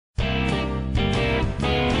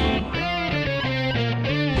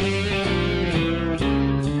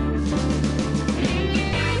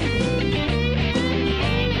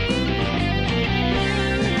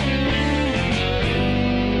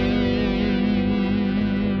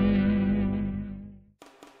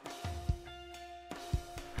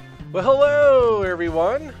Well, hello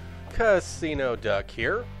everyone. Casino Duck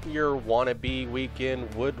here, your wannabe weekend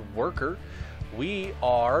woodworker. We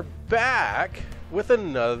are back with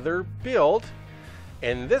another build,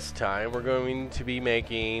 and this time we're going to be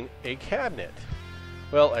making a cabinet.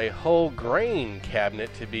 Well, a whole grain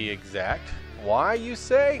cabinet to be exact. Why, you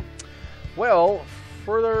say? Well,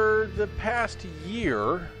 for the past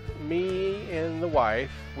year, me and the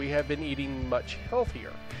wife, we have been eating much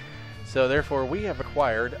healthier. So therefore we have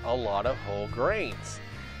acquired a lot of whole grains.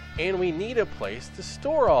 And we need a place to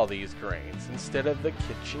store all these grains instead of the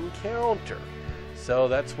kitchen counter. So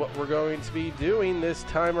that's what we're going to be doing this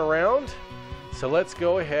time around. So let's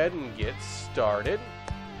go ahead and get started.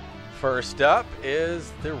 First up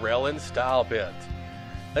is the rail and style bit.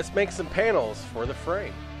 Let's make some panels for the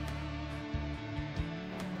frame.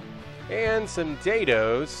 And some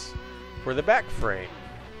dados for the back frame.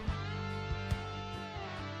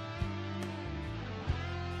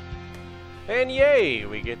 And yay,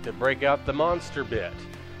 we get to break out the monster bit.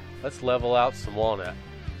 Let's level out some walnut.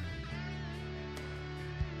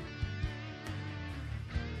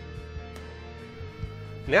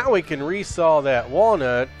 Now we can resaw that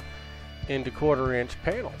walnut into 1/4 inch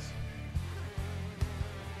panels.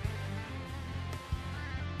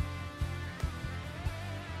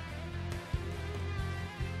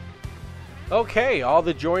 Okay, all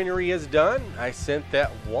the joinery is done. I sent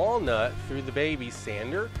that walnut through the baby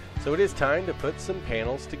sander, so it is time to put some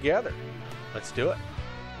panels together. Let's do it.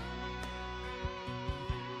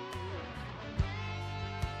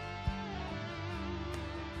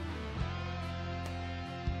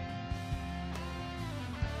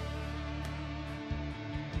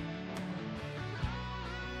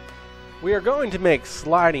 We are going to make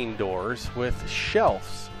sliding doors with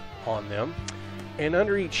shelves on them, and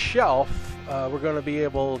under each shelf we're going to be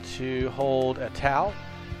able to hold a towel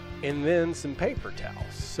and then some paper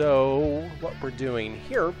towels. So what we're doing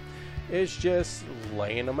here is just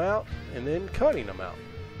laying them out and then cutting them out.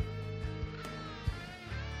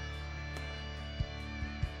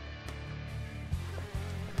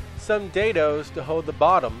 Some dados to hold the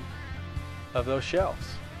bottom of those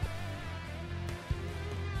shelves.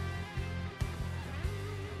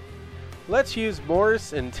 Let's use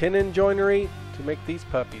Morse and tenon joinery to make these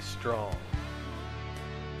puppies strong.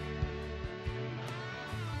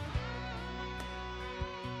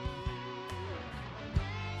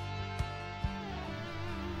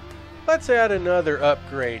 Let's add another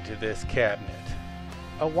upgrade to this cabinet,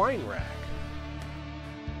 a wine rack.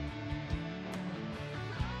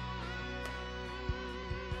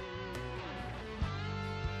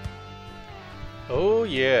 Oh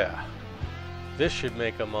yeah, this should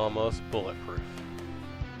make them almost bulletproof.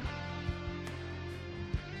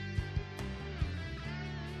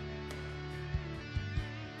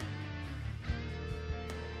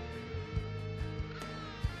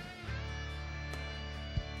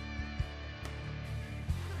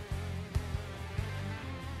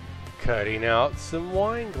 Cutting out some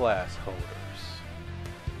wine glass holders.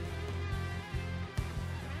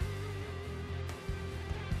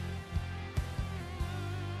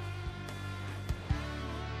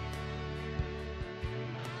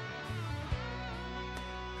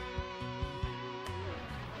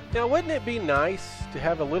 Now, wouldn't it be nice to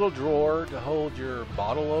have a little drawer to hold your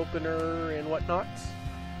bottle opener and whatnot?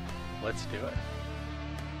 Let's do it.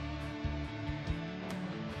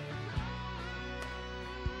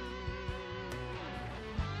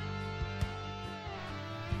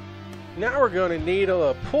 Now we're going to need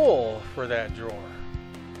a pull for that drawer.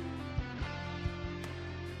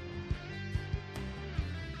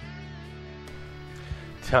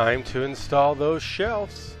 Time to install those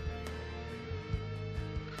shelves.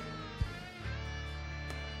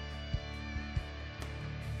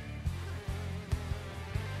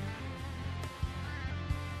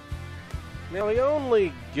 Now the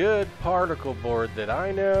only good particle board that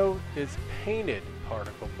I know is painted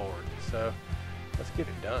particle board, so let's get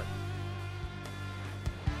it done.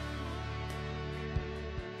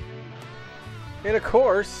 And of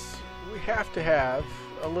course, we have to have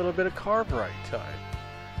a little bit of carburetor time.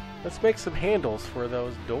 Let's make some handles for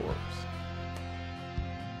those doors.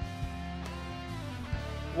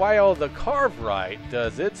 While the carburetor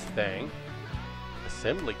does its thing,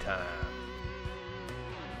 assembly time.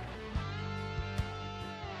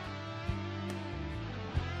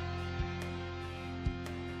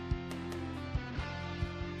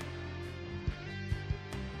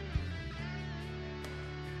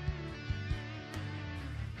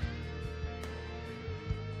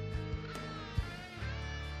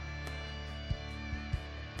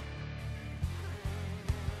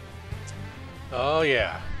 Oh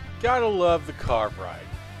yeah, gotta love the carb ride.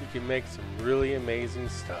 You can make some really amazing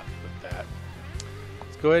stuff with that.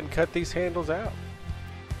 Let's go ahead and cut these handles out.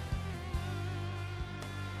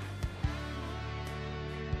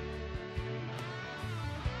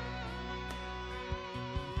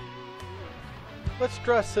 Let's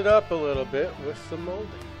dress it up a little bit with some molding.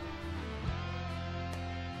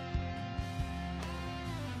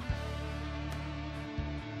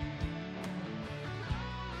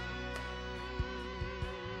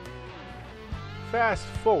 Fast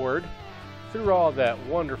forward through all that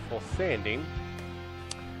wonderful sanding.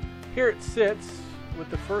 Here it sits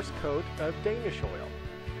with the first coat of Danish oil.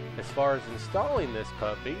 As far as installing this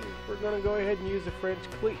puppy, we're going to go ahead and use a French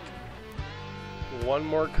cleat. One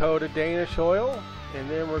more coat of Danish oil, and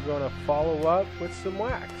then we're going to follow up with some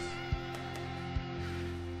wax.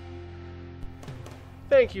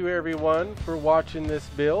 Thank you everyone for watching this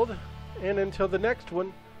build, and until the next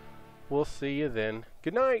one, we'll see you then.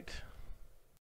 Good night.